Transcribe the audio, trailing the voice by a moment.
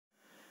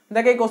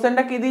দেখ এই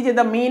কোশ্চেনটা কি দিয়েছে,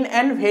 the mean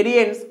and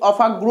variance of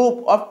a group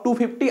of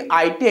 250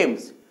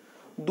 items,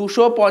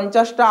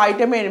 250টা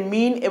আইটেমের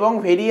মিন এবং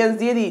ভেরিয়েন্স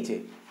দিয়ে দিয়েছে।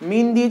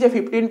 মিন দিয়েছে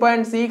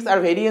 15.6 আর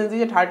ভেরিয়েন্স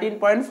দিয়েছে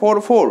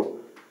 13.44।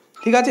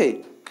 ঠিক আছে,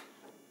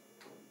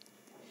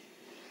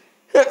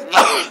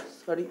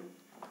 সরি।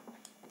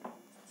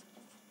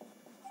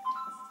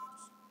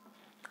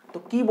 তো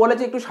কি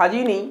বলেছে একটু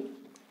সাজিয়ে নিই।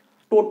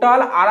 টোটাল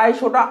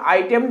 250টা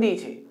আইটেম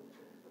দিয়েছে,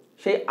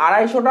 সেই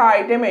 250টা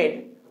আইটেমের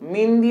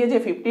মিন দিয়েছে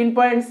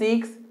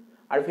 15.6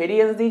 আর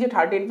ভেরিয়েন্স দিয়েছে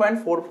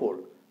 13.44।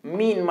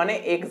 মিন মানে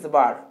এক্স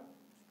বার,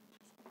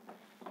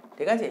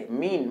 ঠিক আছে,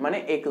 মিন মানে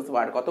এক্স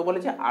বার। কত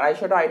বলেছে?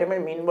 250টা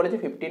আইটেমের মিন বলেছে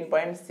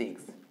 15.6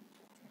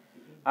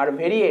 আর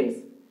ভেরিয়েন্স,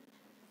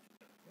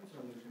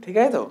 ঠিক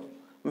আছে তো,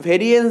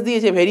 ভেরিয়েন্স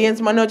দিয়েছে, ভেরিয়েন্স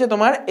মানে হচ্ছে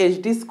তোমার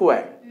এইচডি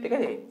স্কোয়ার। ঠিক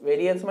আছে,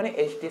 ভেরিয়েন্স মানে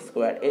এইচডি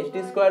স্কোয়ার,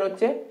 এইচডি স্কোয়ার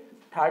হচ্ছে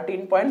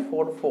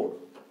 13.44।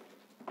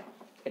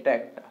 এটা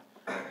একটা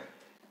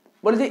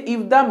বলেছে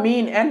if the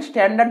mean and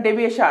standard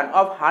deviation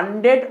of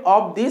 100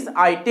 of this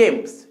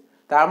items,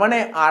 তার মানে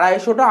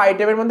 250টা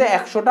আইটেমের মধ্যে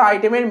 100টা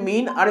আইটেমের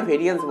মিন আর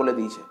ভেরিয়েন্স বলে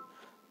দিয়েছে।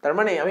 তার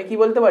মানে আমি কি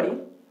বলতে পারি,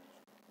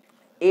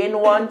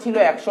 N1 ছিল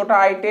 100টা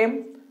আইটেম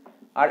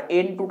আর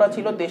N2টা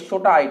ছিল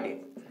 150টা আইটেম,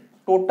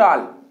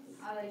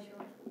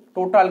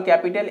 টোটাল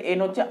ক্যাপিটাল N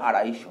হচ্ছে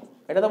 250।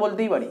 এটা তো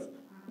বলতেই পারি।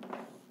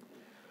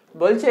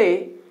 বলছে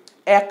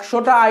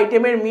 100টা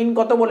আইটেমের মিন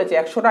কত বলেছে,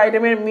 100টা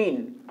আইটেমের মিন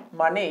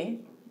মানে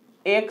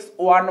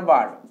x1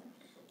 বার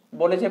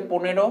বলেছে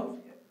 15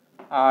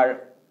 আর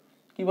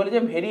কি বলেছে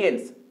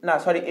ভেরিয়েন্স, না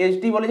সরি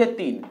এইচডি বলেছে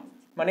 3,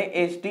 মানে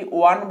এইচডি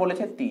 1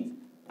 বলেছে 3।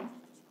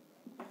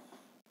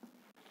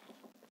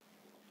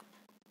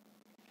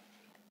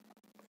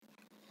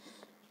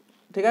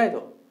 ঠিক আছে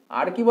তো।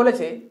 আর কি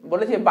বলেছে,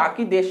 বলেছে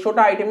বাকি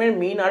 150টা আইটেমের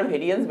মিন আর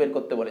ভেরিয়েন্স বের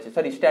করতে বলেছে,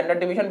 সরি স্ট্যান্ডার্ড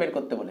ডেভিয়েশন বের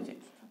করতে বলেছে,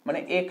 মানে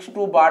x2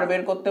 বার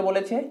বের করতে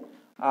বলেছে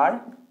আর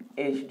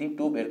HD2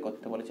 বের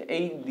করতে বলেছে।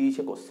 এই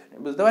দিয়েছে কোশ্চেনে,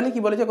 বুঝতে পারলি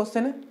কি বলেছে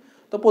কোশ্চেনে?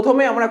 তো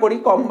প্রথমে আমরা করি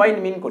কম্বাইন্ড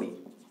মিন করি,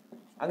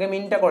 আগে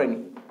মিনটা করে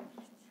নিই।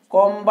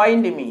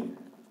 কম্বাইন্ড মিন,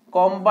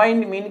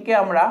 কম্বাইন্ড মিনকে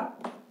আমরা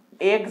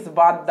x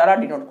বার দ্বারা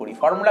ডিনোট করি।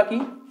 ফর্মুলা কি,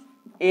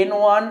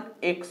 N1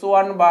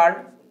 x1 bar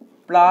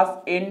plus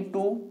N2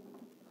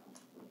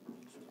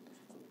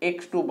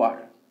 x2 bar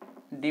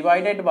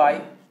divided by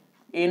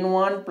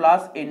N1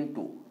 plus N2।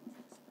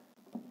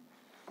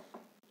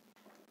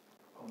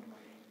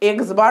 x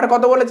বার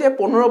কত বলেছে,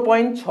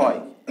 15.6।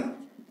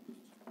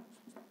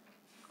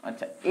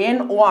 আচ্ছা,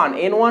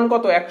 N1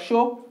 কত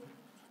 100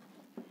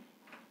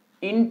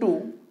 ইন্টু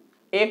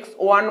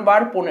x1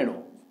 বার 15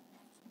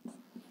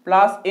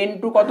 প্লাস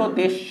N2 কত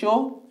 150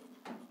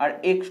 আর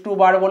x2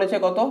 বার বলেছে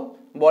কত,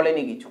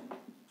 বলেনি কিছু,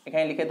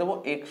 এখানে লিখে দেবো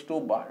x2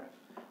 বার।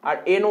 আর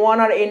N1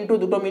 আর N2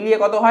 দুটো মিলিয়ে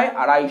কত হয়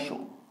 250।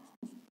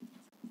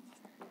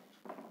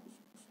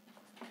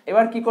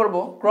 এবার কি করব,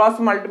 ক্রস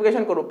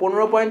মাল্টিপ্লিকেশন করব,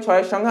 15.6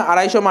 এর সঙ্গে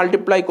 250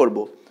 মাল্টিপ্লাই করব।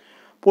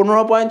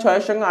 15.6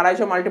 এর সঙ্গে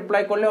 250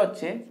 মাল্টিপ্লাই করলে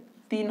হচ্ছে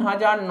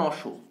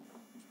 3900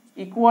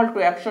 ইকুয়াল টু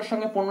 100 এর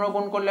সঙ্গে 15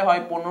 গুণ করলে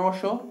হয়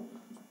 1500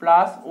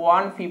 প্লাস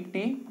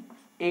 150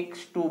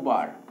 x2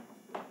 বার।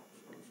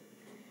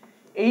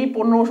 এই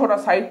 1500টা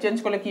সাইড চেঞ্জ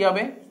করলে কি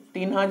হবে,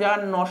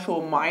 3900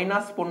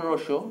 মাইনাস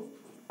 1500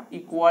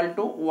 ইকুয়াল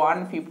টু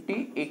 150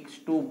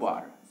 x2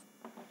 বার।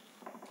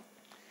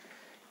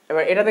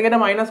 এবার এটা থেকে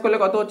এটা মাইনাস করলে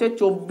কত হচ্ছে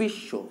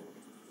 2400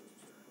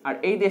 আর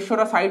এই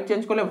 150টা সাইড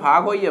চেঞ্জ করলে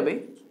ভাগ হয়ে যাবে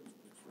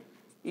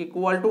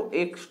ইকুয়াল টু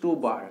x2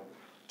 বার।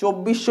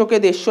 2400 কে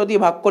 150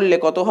 দিয়ে ভাগ করলে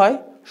কত হয়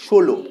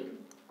 16,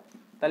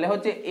 তাহলে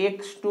হচ্ছে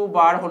x2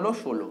 বার হলো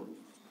 16।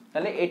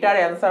 তাহলে এটার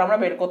অ্যান্সার আমরা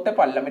বের করতে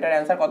পারলাম, এটার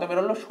অ্যান্সার কত বের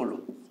হলো 16।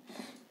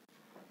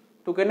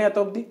 টুকে নে এত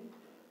অবধি।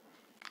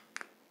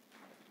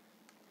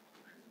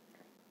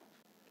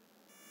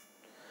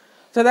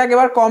 আচ্ছা দেখ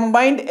এবার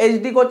কম্বাইন্ড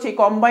এইচডি করছি।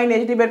 কম্বাইন্ড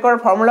এইচডি বের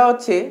করার ফর্মুলা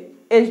হচ্ছে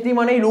এইচডি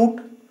মানে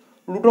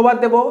রুট ওভার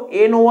দেবো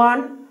N1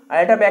 আর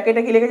এটা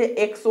ব্র্যাকেটে কি লিখেছে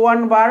x1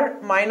 বার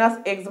মাইনাস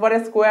x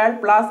বারের স্কোয়ার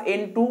প্লাস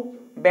N2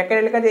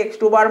 ব্র্যাকেটে লেখা আছে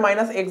x2 বার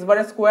মাইনাস x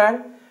বারের square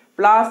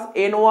plus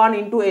N1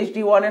 into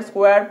HD1 এর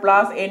square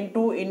plus N2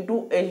 into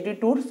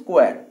HD2 এর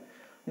square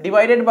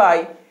divided by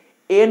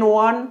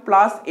N1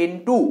 plus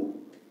N2।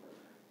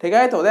 ঠিক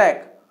আছে তো। দেখ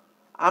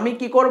আমি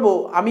কি করব,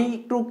 আমি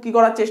একটু কি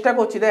করার চেষ্টা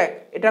করছি। দেখ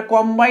এটা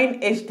কম্বাইন্ড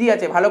এইচডি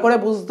আছে, ভালো করে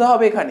বুঝতে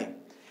হবে।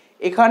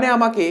 এখানে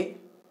আমাকে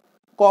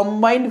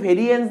কম্বাইন্ড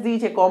ভেরিয়েন্স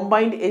দিয়েছে,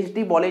 কম্বাইন্ড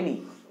এইচডি বলেনি।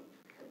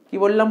 কি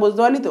বললাম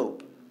বুঝতে পারলি তো?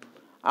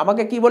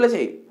 আমাকে কি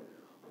বলেছে,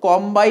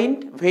 কম্বাইন্ড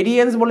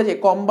ভেরিয়েন্স বলেছে,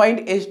 কম্বাইন্ড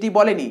এইচডি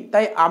বলেনি।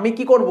 তাই আমি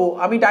কি করব,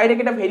 আমি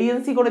ডাইরেক্ট এটা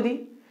ভেরিয়েন্সই করে দিই।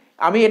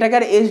 আমি এটাকে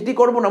আর এইচডি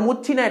করবো না,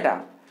 মুছছি না এটা।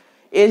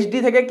 এইচডি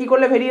থেকে কি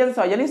করলে ভেরিয়েন্স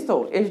হয় জানিস তো,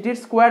 এইচডির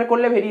স্কোয়ার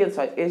করলে ভেরিয়েন্স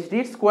হয়,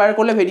 এইচডির স্কোয়ার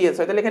করলে ভেরিয়েন্স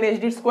হয়। তাহলে এখানে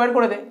এইচডির স্কোয়ার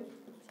করে দে,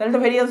 তাহলে তো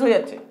ভেরিয়েন্স হয়ে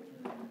যাচ্ছে।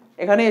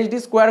 এখানে এইচডি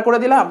স্কোয়ার করে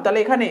দিলাম, তাহলে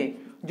এখানে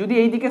যদি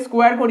এইদিকে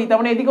স্কোয়ার করি তার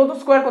মানে এইদিকেও তো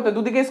স্কোয়ার করতে,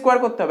 দুদিকে স্কোয়ার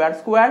করতে হবে। আর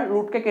স্কোয়ার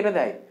রুটকে কেটে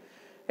দেয়,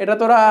 এটা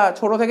তোরা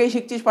ছোট থেকেই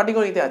শিখছিস,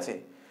 পাটিগণিতে আছে,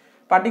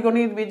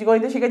 পাটিগণিত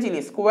বীজগণিতে শিখেছিলি।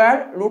 স্কোয়ার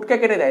রুটকে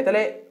কেটে দেয়,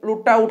 তাহলে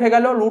রুটটা উঠে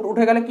গেল, রুট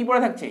উঠে গেলে কি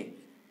পড়ে থাকছে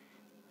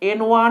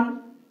N1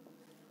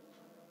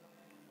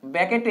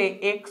 ব্র্যাকেটে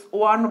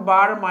x1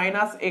 বার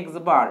মাইনাস x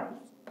বার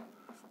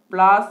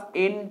প্লাস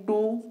n2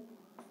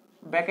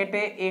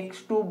 ব্র্যাকেটে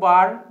x2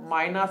 বার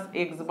মাইনাস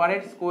x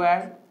বারের স্কোয়ার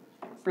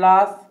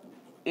প্লাস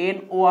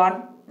n1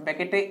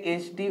 ব্র্যাকেটে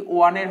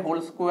hd1 এর হোল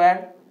স্কোয়ার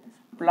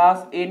প্লাস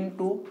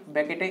n2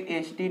 ব্র্যাকেটে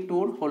hd2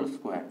 এর হোল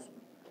স্কোয়ার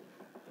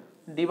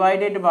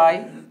ডিভাইডেড বাই,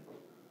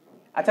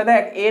 আচ্ছা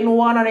দেখ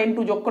n1 আর n2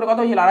 যোগ করে কত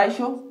হয়েছিল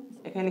 250,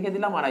 এখানে লিখে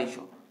দিলাম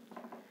 250।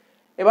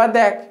 এবার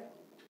দেখ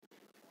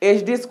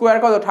hd স্কোয়ার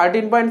কত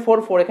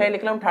 13.44, এখানে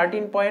লিখলাম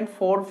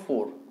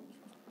 13.44।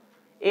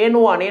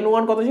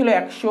 n1 কত ছিল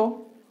 100,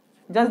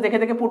 জাস্ট দেখে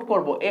দেখে পুট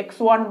করব।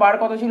 x1 বার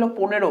কত ছিল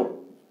 15,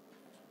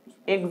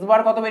 x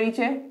বার কত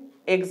বেরিয়েছে,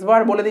 x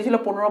বার বলে দিয়েছিল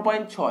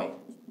 15.6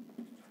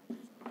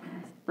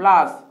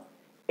 প্লাস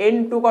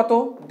n2 কত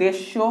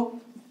 150,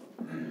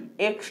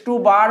 x2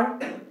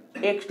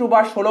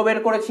 বার 16 বের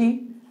করেছি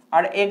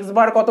আর x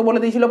বার কত বলে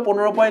দিয়েছিল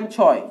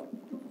 15.6,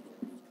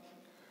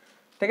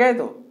 ঠিক আছে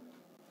তো?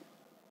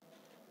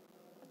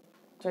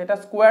 এটা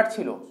স্কোয়ার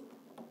ছিল,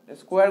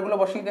 স্কোয়ার গুলো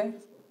বসিয়ে দে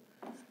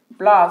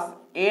প্লাস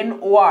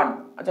n1,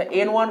 আচ্ছা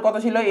n1 কত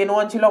ছিল,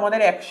 n1 ছিল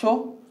আমাদের 100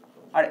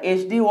 আর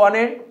hd1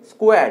 এর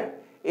স্কোয়ার,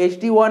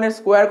 hd1 এর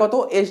স্কোয়ার কত,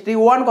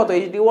 hd1 কত,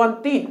 hd1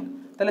 3,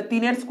 তাহলে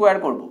 3 এর স্কোয়ার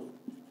করব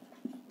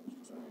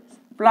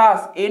প্লাস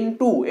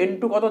n2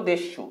 কত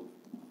 150,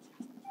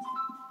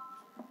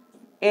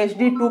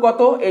 hd2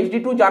 কত,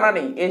 hd2 জানা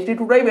নেই,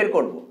 hd2টাই বের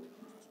করব,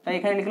 তাই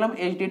এখানে লিখলাম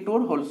hd2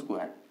 এর হোল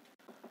স্কোয়ার।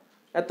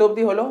 এত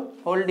অবধি হলো,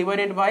 হোল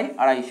ডিভাইডেড বাই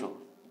 250।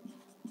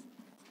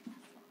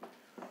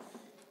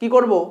 কি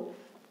করব,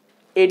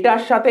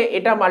 এটার সাথে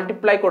এটা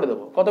মাল্টিপ্লাই করে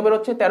দেবো, কত বের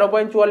হচ্ছে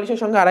 13.44 এর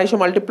সঙ্গে 250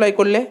 মাল্টিপ্লাই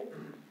করলে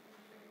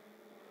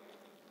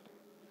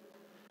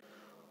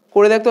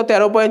করে দেখতো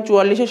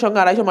 13.44 এর সঙ্গে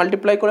 250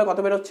 মাল্টিপ্লাই করে কত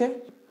বের হচ্ছে,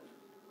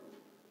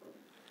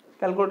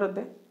 ক্যালকুলেটর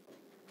দে।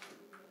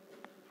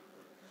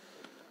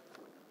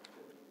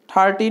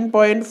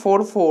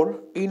 13.44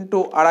 ইন্টু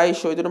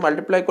 250, এই জন্য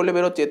মাল্টিপ্লাই করলে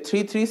বের হচ্ছে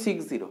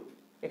 3360,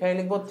 এখানে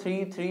লিখবো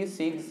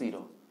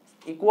 3360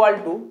 ইকুয়াল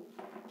টু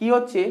কি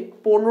হচ্ছে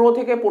 15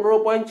 থেকে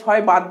 15.6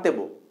 বাদ দেব,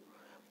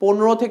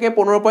 15 থেকে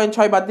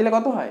 15.6 বাদ দিলে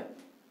কত হয়,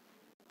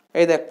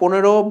 এই দেখ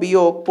 15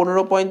 বিয়োগ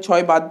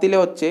 15.6 বাদ দিলে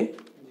হচ্ছে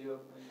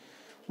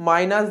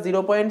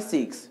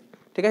 -0.6,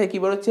 ঠিক আছে? কি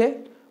বের হচ্ছে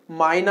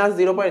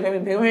 -0.6, আমি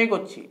ভেঙে ভেঙে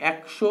করছি,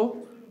 100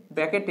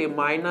 ব্র্যাকেটে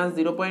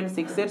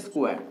 -0.6 এর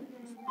স্কোয়ার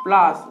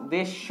প্লাস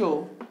 150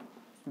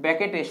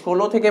 ব্র্যাকেটে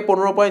 16 থেকে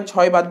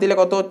 15.6 বাদ দিলে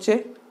কত হচ্ছে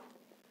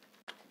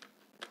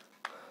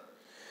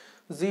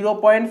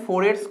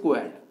 0.4 এর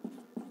স্কোয়ার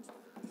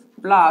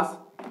প্লাস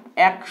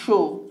 100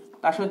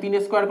 তার সঙ্গে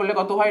 3 স্কোয়ার করলে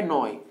কত হয়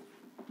 9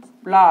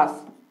 প্লাস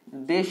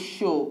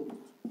 150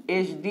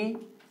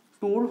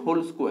 hd2 হোল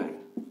স্কোয়ার।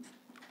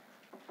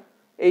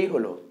 এই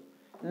হলো।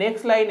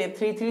 নেক্সট লাইনে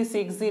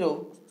 3360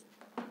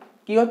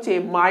 কি হচ্ছে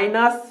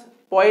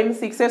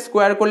 -0.6 এর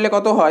স্কোয়ার করলে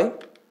কত হয়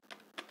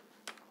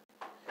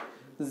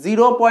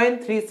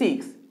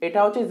 0.36, এটা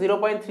হচ্ছে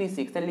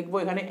 0.36, তাহলে লিখবো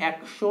এখানে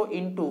 100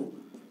 ইন্টু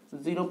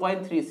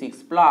 0.36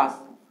 প্লাস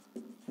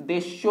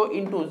 150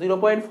 ইন্টু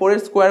 0.4 এর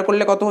স্কোয়ার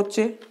করলে কত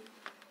হচ্ছে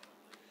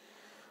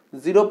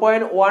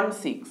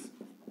 0.16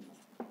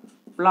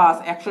 প্লাস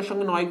 100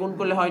 সঙ্গে 9 গুণ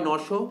করলে হয়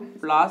 900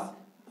 প্লাস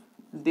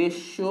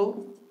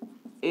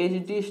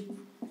 150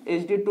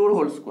 hd2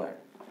 হোল স্কোয়ার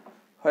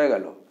হয়ে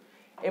গেল।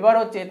 এবার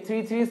হচ্ছে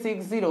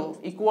 3360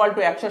 ইকুয়াল টু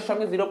 100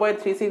 সঙ্গে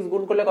 0.36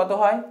 গুণ করলে কত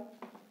হয়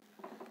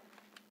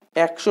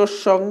 100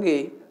 সঙ্গে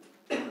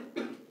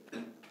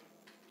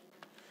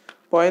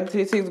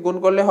 0.36 গুণ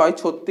করলে হয়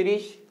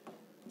 36,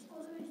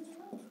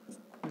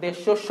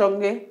 150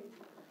 সঙ্গে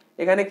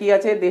এখানে কি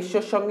আছে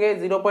 150 সঙ্গে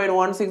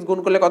 0.16 গুণ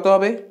করলে কত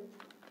হবে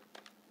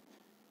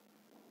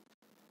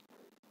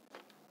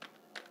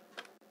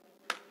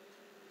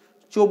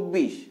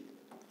 24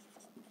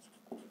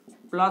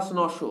 plus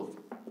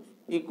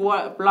 900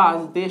 equal plus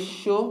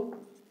 150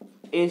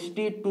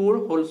 hd2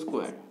 whole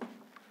square.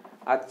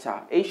 আচ্ছা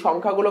এই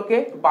সংখ্যাগুলোকে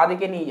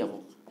বাঁদিকে নিয়ে যাব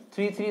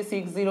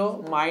 3360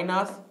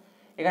 মাইনাস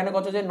এখানে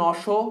কত হচ্ছে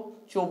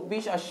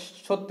 924 আর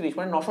 36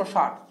 মানে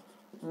 960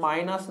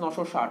 minus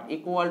 960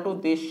 equal to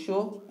 150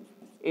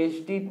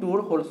 hd2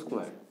 whole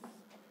square.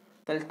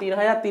 তাহলে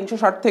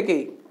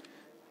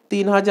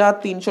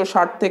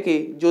 3360 থেকে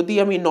যদি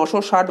আমি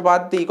 960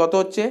 বাদ দিই কত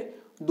হচ্ছে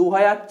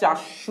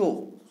 2400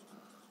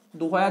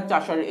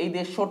 এই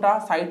 150টা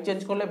সাইড চেঞ্জ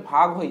করলে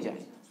ভাগ হয়ে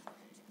যায়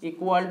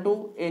equal to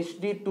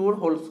hd2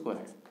 whole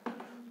square.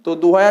 তো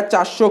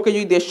 2400 কে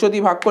যদি 150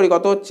 দিয়ে ভাগ করি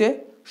কত হচ্ছে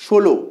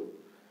 16,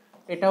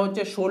 এটা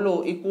হচ্ছে 16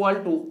 equal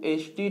to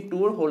hd2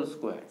 whole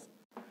square.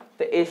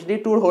 তো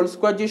hd2 হোল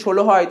স্কোয়ার যদি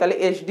 16 হয় তাহলে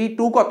hd2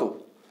 কত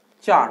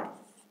 4,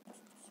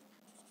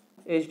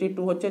 hd2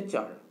 হচ্ছে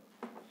 4।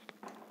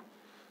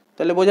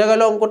 তাহলে বোঝা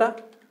গেল অঙ্কটা,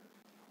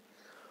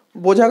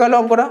 বোঝা গেল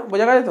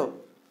তো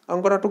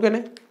অঙ্কটা টুকে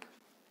নে।